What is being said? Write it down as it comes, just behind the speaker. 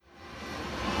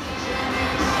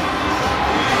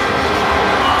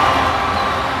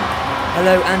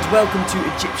Hello and welcome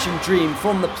to Egyptian Dream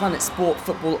from the Planet Sport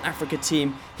Football Africa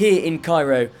team here in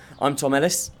Cairo. I'm Tom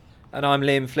Ellis. And I'm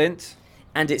Liam Flint.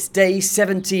 And it's day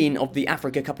 17 of the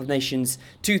Africa Cup of Nations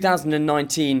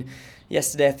 2019.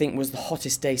 Yesterday I think was the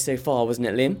hottest day so far, wasn't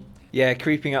it, Liam? Yeah,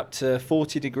 creeping up to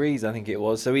 40 degrees I think it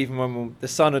was. So even when the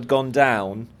sun had gone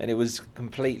down and it was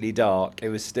completely dark, it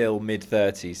was still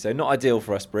mid-30s. So not ideal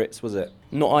for us Brits, was it?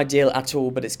 Not ideal at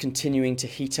all, but it's continuing to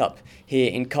heat up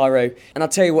here in Cairo. And I'll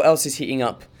tell you what else is heating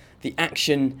up. The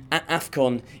action at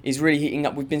AFCON is really heating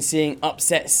up. We've been seeing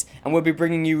upsets, and we'll be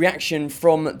bringing you reaction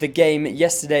from the game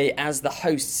yesterday as the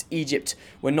hosts, Egypt,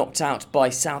 were knocked out by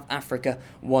South Africa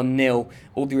 1-0.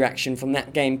 All the reaction from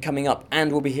that game coming up,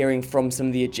 and we'll be hearing from some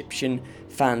of the Egyptian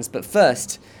fans. But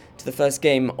first, to the first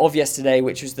game of yesterday,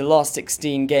 which was the last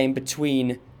 16 game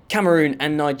between Cameroon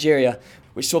and Nigeria,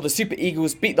 which saw the Super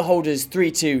Eagles beat the holders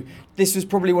 3-2. This was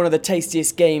probably one of the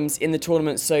tastiest games in the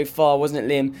tournament so far, wasn't it,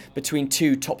 Liam, between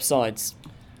two top sides?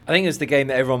 I think it was the game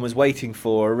that everyone was waiting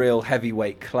for, a real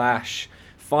heavyweight clash,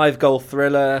 5-goal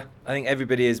thriller. I think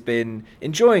everybody has been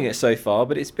enjoying it so far,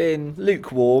 but it's been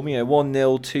lukewarm, 1-0,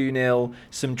 2-0,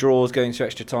 some draws going to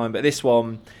extra time, but this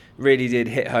one really did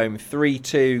hit home.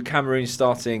 3-2, Cameroon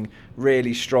starting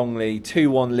really strongly,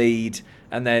 2-1 lead.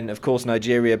 And then, of course,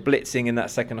 Nigeria blitzing in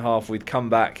that second half with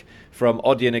comeback from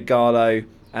Odion Ighalo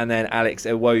and then Alex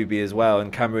Iwobi as well.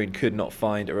 And Cameroon could not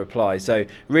find a reply. So,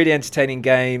 really entertaining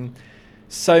game.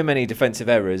 So many defensive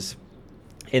errors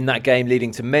in that game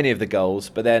leading to many of the goals.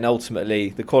 But then, ultimately,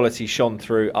 the quality shone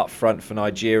through up front for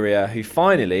Nigeria, who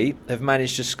finally have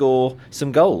managed to score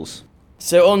some goals.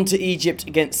 So on to Egypt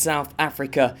against South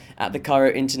Africa at the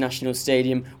Cairo International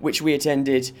Stadium, which we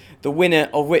attended, the winner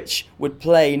of which would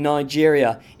play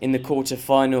Nigeria in the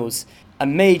quarter-finals. A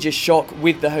major shock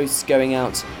with the hosts going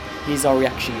out. Here's our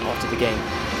reaction after the game.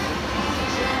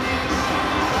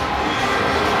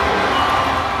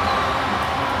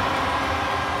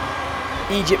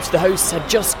 Egypt, the hosts, had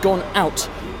just gone out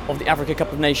of the Africa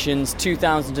Cup of Nations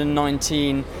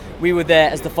 2019. We were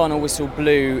there as the final whistle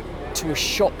blew. To a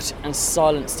shocked and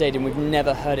silent stadium. We've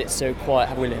never heard it so quiet,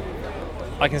 have we, Liam?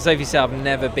 I can safely say I've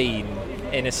never been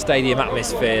in a stadium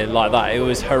atmosphere like that. It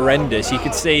was horrendous. You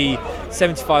could see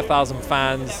 75,000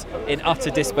 fans in utter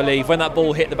disbelief. When that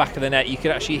ball hit the back of the net, you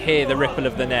could actually hear the ripple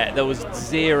of the net. There was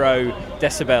 0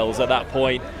 decibels at that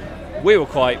point. We were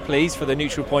quite pleased for the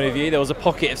neutral point of view. There was a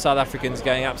pocket of South Africans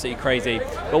going absolutely crazy.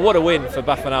 But what a win for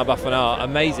Bafana.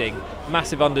 Amazing.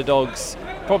 Massive underdogs.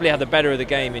 Probably had the better of the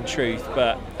game in truth,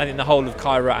 but I think the whole of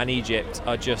Cairo and Egypt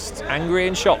are just angry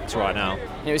and shocked right now.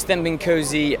 It was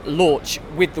Thembinkosi Lorch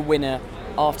with the winner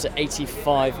after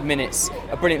 85 minutes.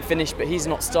 A brilliant finish, but he's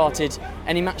not started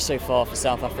any match so far for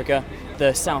South Africa.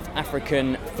 The South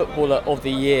African Footballer of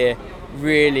the Year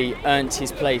really earned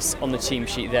his place on the team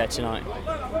sheet there tonight.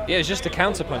 Yeah, it was just a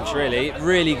counterpunch, really.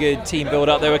 Really good team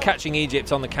build-up. They were catching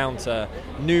Egypt on the counter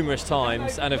numerous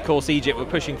times, and of course Egypt were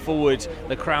pushing forward.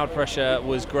 The crowd pressure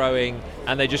was growing,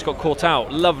 and they just got caught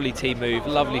out. Lovely team move,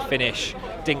 lovely finish,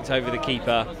 dinked over the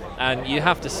keeper. And you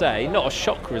have to say, not a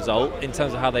shock result in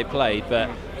terms of how they played, but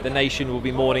the nation will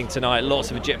be mourning tonight. Lots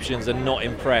of Egyptians are not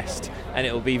impressed, and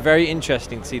it will be very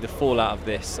interesting to see the fallout of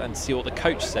this and see what the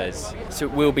coach says. So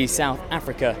it will be South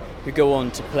Africa who go on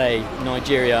to play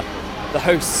Nigeria. The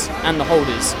hosts and the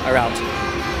holders are out.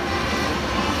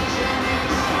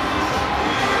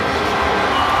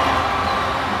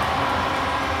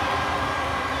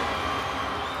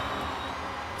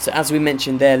 So as we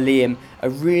mentioned there, Liam, a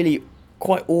really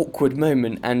quite awkward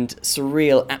moment and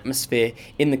surreal atmosphere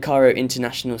in the Cairo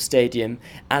International Stadium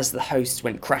as the hosts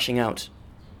went crashing out.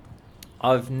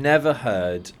 I've never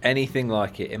heard anything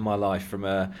like it in my life from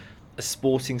a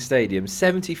sporting stadium.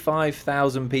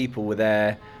 75,000 people were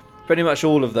there. Pretty much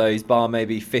all of those, bar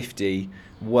maybe 50,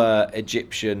 were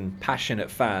Egyptian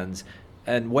passionate fans.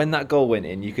 And when that goal went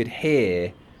in, you could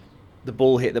hear the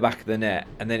ball hit the back of the net,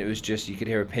 and then it was just, you could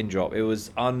hear a pin drop. It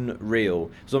was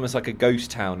unreal. It was almost like a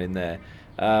ghost town in there.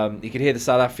 You could hear the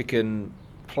South African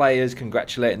players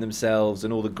congratulating themselves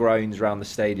and all the groans around the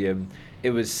stadium. It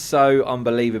was so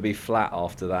unbelievably flat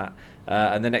after that.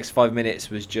 And the next 5 minutes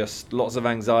was just lots of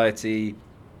anxiety,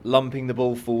 lumping the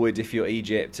ball forward if you're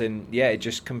Egypt, and yeah, it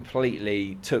just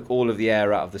completely took all of the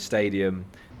air out of the stadium.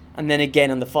 And then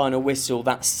again on the final whistle,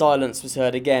 that silence was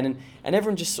heard again, and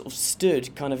everyone just sort of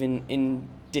stood kind of in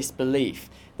disbelief.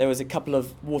 There was a couple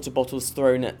of water bottles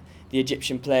thrown at the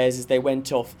Egyptian players as they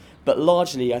went off, but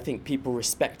largely I think people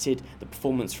respected the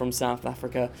performance from South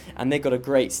Africa, and they got a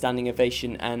great standing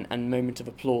ovation and moment of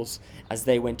applause as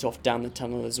they went off down the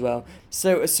tunnel as well.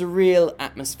 So a surreal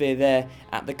atmosphere there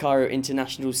at the Cairo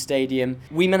International Stadium.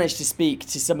 We managed to speak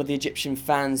to some of the Egyptian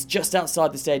fans just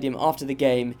outside the stadium after the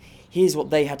game. Here's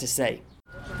what they had to say.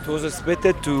 It was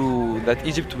expected that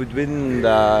Egypt would win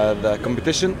the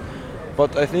competition,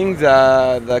 but I think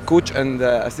the coach and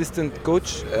the assistant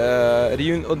coach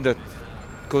ruined all that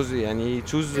because he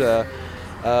chose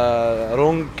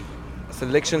wrong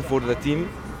selection for the team,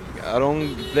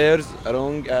 wrong players,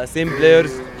 same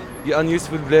players,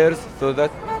 unuseful players. So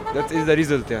that is the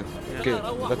result. Yeah. Okay,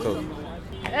 that's all.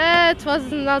 It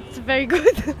was not very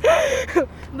good,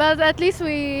 but at least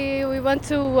we went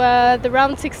to the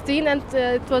round 16, and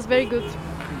it was very good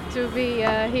to be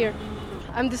here.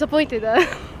 I'm disappointed,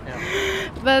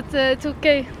 but it's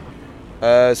okay.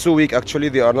 So weak. Actually,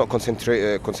 they are not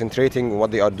concentrating on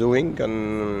what they are doing,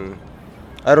 and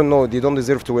I don't know. They don't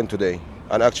deserve to win today.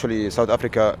 And actually, South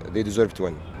Africa, they deserve to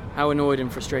win. How annoyed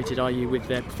and frustrated are you with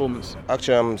their performance?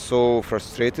 Actually, I'm so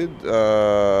frustrated.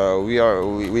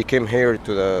 We came here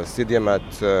to the stadium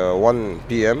at 1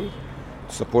 p.m.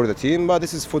 to support the team, but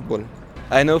this is football.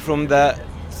 I know from the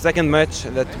second match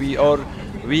that we are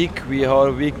weak. We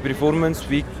are weak performance,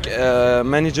 weak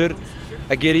manager.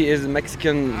 Aguirre is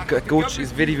Mexican coach,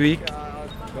 is very weak.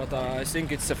 But I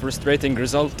think it's a frustrating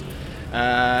result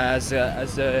as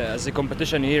a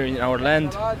competition here in our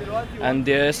land. And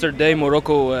yesterday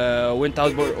Morocco went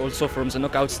out also from the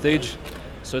knockout stage.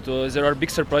 So there are big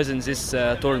surprises in this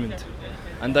tournament.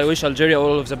 And I wish Algeria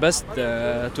all of the best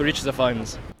to reach the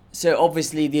finals. So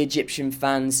obviously the Egyptian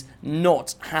fans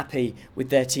not happy with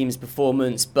their team's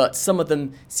performance, but some of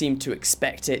them seem to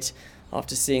expect it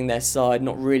after seeing their side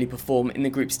not really perform in the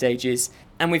group stages.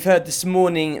 And we've heard this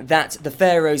morning that the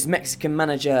Pharaohs' Mexican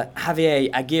manager Javier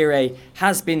Aguirre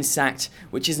has been sacked,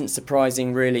 which isn't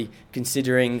surprising really,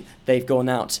 considering they've gone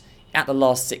out at the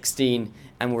last 16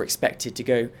 and were expected to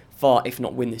go far, if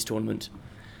not win this tournament.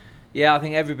 Yeah, I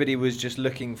think everybody was just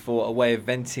looking for a way of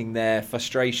venting their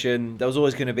frustration. There was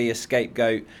always going to be a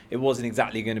scapegoat. It wasn't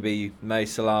exactly going to be Mo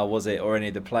Salah, was it, or any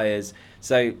of the players.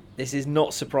 So this is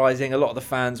not surprising. A lot of the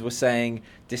fans were saying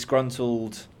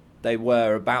disgruntled they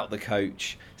were about the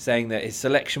coach, saying that his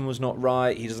selection was not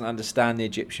right, he doesn't understand the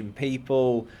Egyptian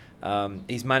people,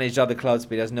 he's managed other clubs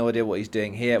but he has no idea what he's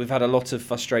doing here. We've had a lot of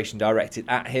frustration directed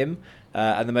at him,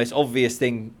 and the most obvious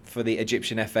thing for the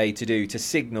Egyptian FA to do to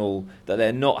signal that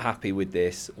they're not happy with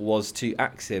this was to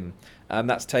axe him.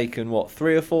 That's taken,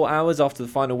 3 or 4 hours after the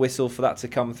final whistle for that to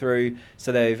come through,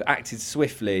 so they've acted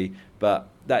swiftly, but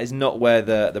that is not where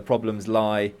the problems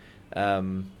lie.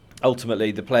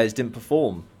 Ultimately, the players didn't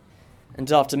perform. And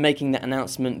after making that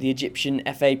announcement, the Egyptian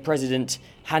FA president,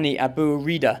 Hani Abu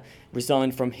Rida,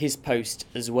 resigned from his post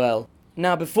as well.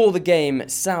 Now, before the game,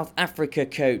 South Africa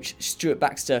coach Stuart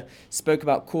Baxter spoke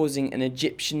about causing an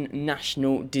Egyptian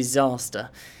national disaster.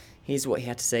 Here's what he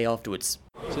had to say afterwards.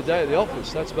 It's a day at the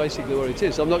office, that's basically what it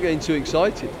is. I'm not getting too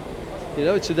excited. You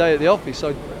know, it's a day at the office.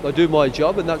 I do my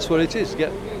job and that's what it is.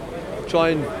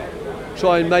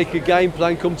 Try and make a game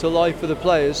plan come to life for the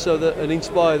players and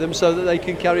inspire them so that they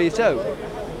can carry it out.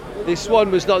 This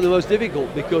one was not the most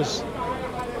difficult because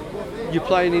you're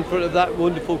playing in front of that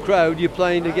wonderful crowd, you're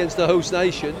playing against the host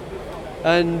nation,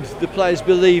 and the players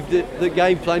believed that the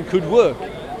game plan could work.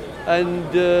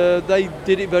 And they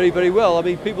did it very, very well. I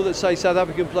mean, people that say South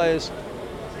African players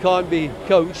can't be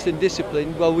coached and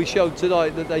disciplined, well, we showed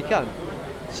tonight that they can.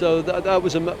 So that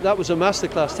was a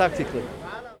masterclass tactically.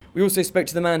 We also spoke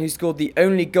to the man who scored the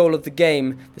only goal of the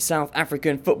game, the South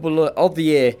African Footballer of the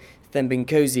Year,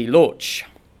 Thembinkosi Lorch.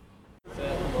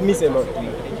 It means a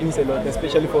lot,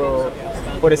 especially for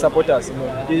the supporters. You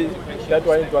know, that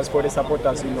one it was for the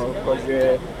supporters, you know, because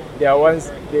they are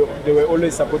ones they were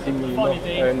always supporting me, you know,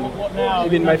 and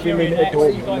even my family at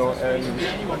home, you know,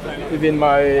 and even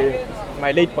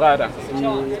my late brother,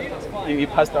 he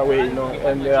passed away, you know,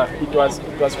 and it was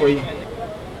for him.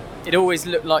 It always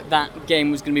looked like that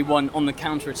game was going to be won on the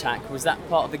counter-attack. Was that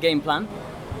part of the game plan?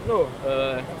 No,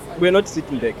 we're not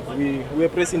sitting back. We were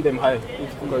pressing them high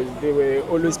because they were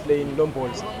always playing long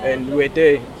balls and we were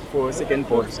there for second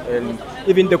balls. And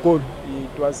even the goal,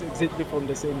 it was exactly from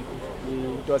the same.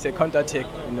 It was a counter-attack,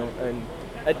 you know, and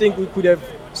I think we could have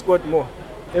scored more.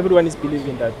 Everyone is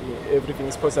believing that everything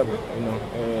is possible, you know,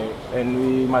 and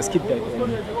we must keep that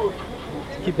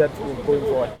going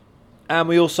forward. And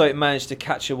we also managed to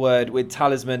catch a word with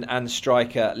talisman and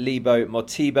striker Lebo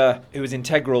Mothiba, who was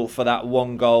integral for that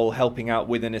one goal, helping out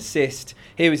with an assist.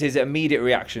 Here was his immediate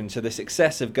reaction to the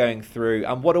success of going through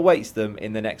and what awaits them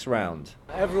in the next round.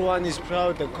 Everyone is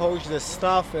proud, the coach, the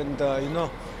staff, and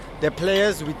the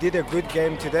players. We did a good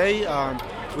game today.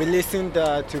 We listened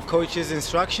to coach's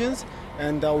instructions,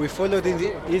 and we followed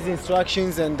his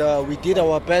instructions, and we did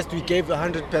our best. We gave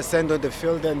 100% on the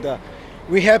field, and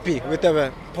we're happy with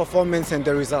the performance and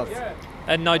the results.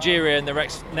 And Nigeria in the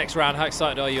next round, how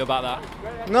excited are you about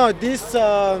that? No,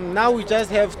 now we just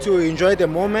have to enjoy the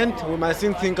moment. We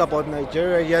mustn't think about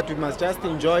Nigeria yet. We must just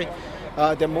enjoy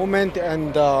the moment,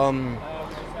 and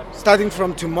starting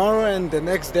from tomorrow and the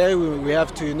next day, we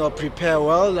have to prepare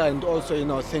well and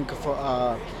also think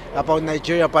about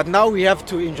Nigeria. But now we have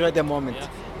to enjoy the moment. Yeah.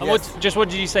 And yes. What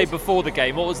did you say before the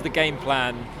game? What was the game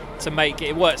plan to make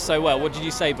it work so well? What did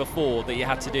you say before that you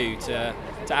had to do to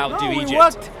outdo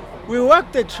Egypt? We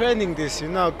worked the training this,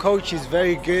 coach is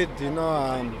very good,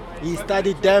 he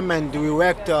studied them, and we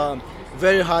worked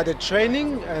very hard at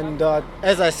training, and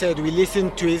as I said, we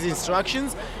listened to his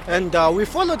instructions, and we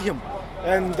followed him,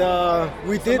 and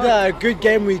we did a good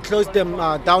game. We closed them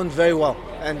down very well,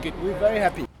 and we're very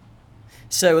happy.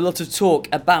 So a lot of talk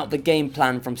about the game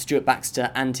plan from Stuart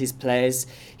Baxter and his players.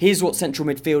 Here's what central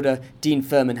midfielder Dean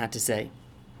Furman had to say.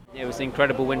 It was an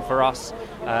incredible win for us,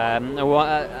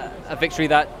 a victory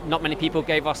that not many people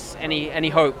gave us any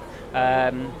hope,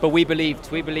 but we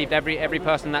believed every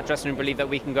person in that dressing room believed that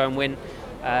we can go and win,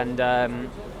 and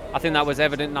I think that was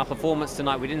evident in our performance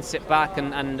tonight. We didn't sit back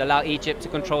and allow Egypt to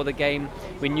control the game.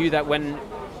 We knew that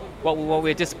what we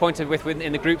were disappointed with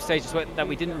in the group stage is that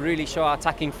we didn't really show our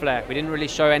attacking flair. We didn't really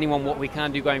show anyone what we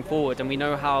can do going forward, and we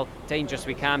know how dangerous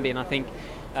we can be, and I think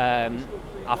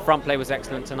our front play was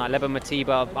excellent tonight. Lebo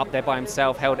Mothiba up there by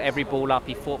himself, held every ball up,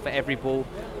 he fought for every ball,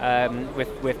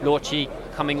 with Lorchi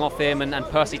coming off him and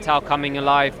Percy Tau coming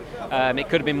alive. It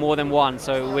could have been more than one,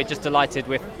 so we're just delighted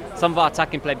with some of our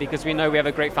attacking play, because we know we have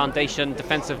a great foundation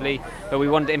defensively, but we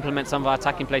wanted to implement some of our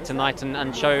attacking play tonight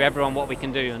and show everyone what we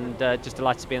can do, and just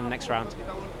delighted to be in the next round.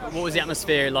 What was the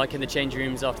atmosphere like in the changing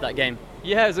rooms after that game?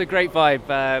 Yeah, it was a great vibe.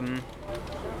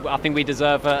 I think we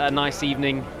deserve a nice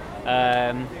evening,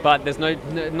 but there's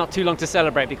not too long to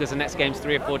celebrate, because the next game's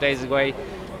 3 or 4 days away.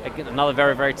 Another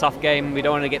very, very tough game. We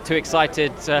don't want to get too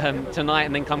excited tonight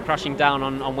and then come crashing down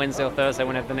on Wednesday or Thursday,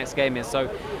 whenever the next game is.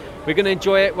 So we're going to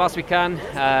enjoy it whilst we can,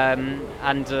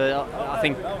 and I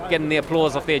think getting the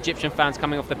applause of the Egyptian fans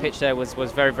coming off the pitch there was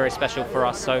very, very special for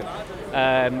us. So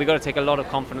we've got to take a lot of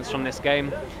confidence from this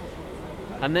game.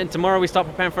 And then tomorrow we start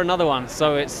preparing for another one.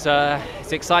 So it's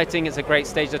exciting, it's a great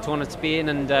stage of the tournament to be in,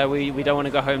 and we don't want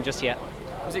to go home just yet.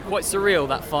 Was it quite surreal,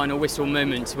 that final whistle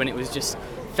moment, when it was just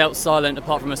felt silent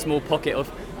apart from a small pocket of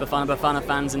Bafana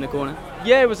fans in the corner?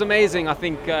 Yeah, it was amazing. I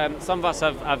think some of us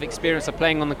have experience of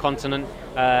playing on the continent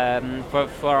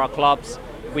for our clubs.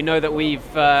 We know that we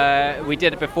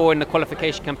did it before in the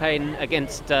qualification campaign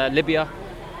against Libya.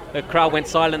 The crowd went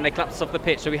silent, they clapped us off the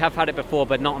pitch, so we have had it before,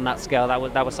 but not on that scale.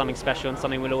 That was something special and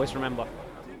something we'll always remember.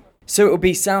 So it will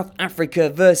be South Africa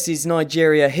versus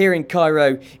Nigeria here in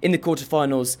Cairo in the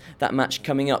quarterfinals, that match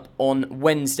coming up on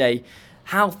Wednesday.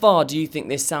 How far do you think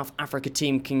this South Africa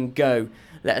team can go?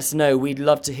 Let us know. We'd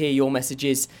love to hear your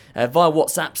messages via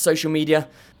WhatsApp, social media.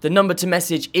 The number to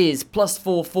message is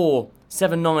 +44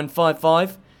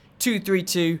 7955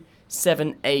 232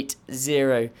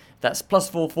 780. That's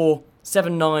 +44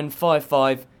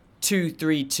 7955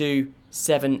 232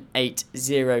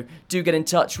 780. Do get in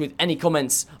touch with any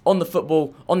comments on the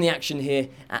football, on the action here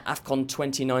at AFCON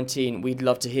 2019. We'd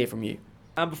love to hear from you.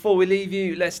 And before we leave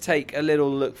you, let's take a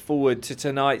little look forward to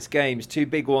tonight's games. 2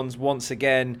 big ones once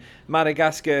again.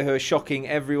 Madagascar, who are shocking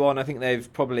everyone. I think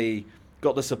they've probably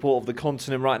got the support of the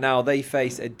continent right now. They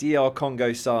face a DR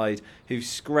Congo side who've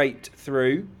scraped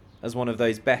through as one of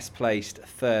those best placed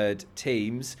third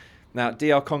teams. Now,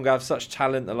 DR Congo have such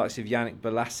talent, the likes of Yannick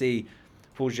Bolasie,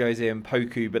 Paul Jose and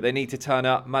Poku, but they need to turn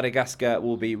up. Madagascar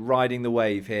will be riding the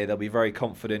wave here. They'll be very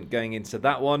confident going into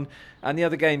that one. And the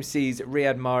other game sees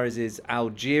Riyad Mahrez's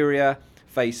Algeria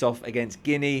face off against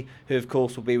Guinea, who of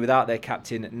course will be without their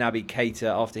captain Naby Keita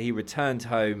after he returned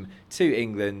home to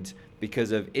England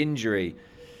because of injury.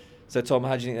 So Tom,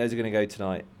 how do you think those are going to go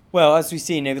tonight? Well, as we've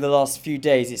seen over the last few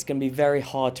days, it's going to be very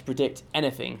hard to predict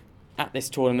anything at this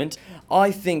tournament.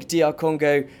 I think DR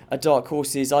Congo are dark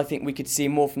horses. I think we could see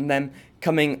more from them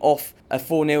coming off a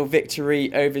 4-0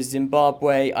 victory over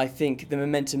Zimbabwe. I think the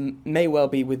momentum may well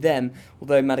be with them,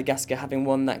 although Madagascar having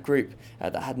won that group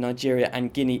that had Nigeria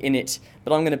and Guinea in it.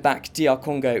 But I'm going to back DR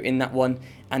Congo in that one.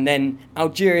 And then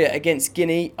Algeria against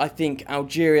Guinea. I think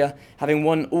Algeria, having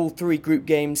won all 3 group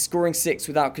games, scoring 6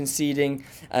 without conceding,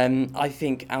 I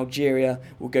think Algeria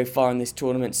will go far in this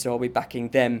tournament, so I'll be backing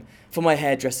them. For my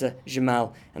hairdresser,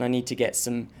 Jamal, and I need to get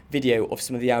some video of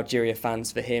some of the Algeria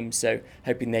fans for him, so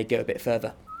hoping they go a bit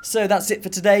further. So that's it for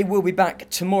today. We'll be back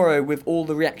tomorrow with all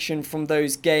the reaction from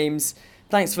those games.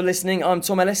 Thanks for listening. I'm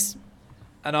Tom Ellis.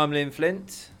 And I'm Liam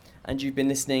Flint. And you've been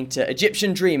listening to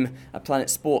Egyptian Dream, a Planet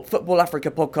Sport Football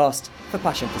Africa podcast for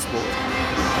Passion for Sport.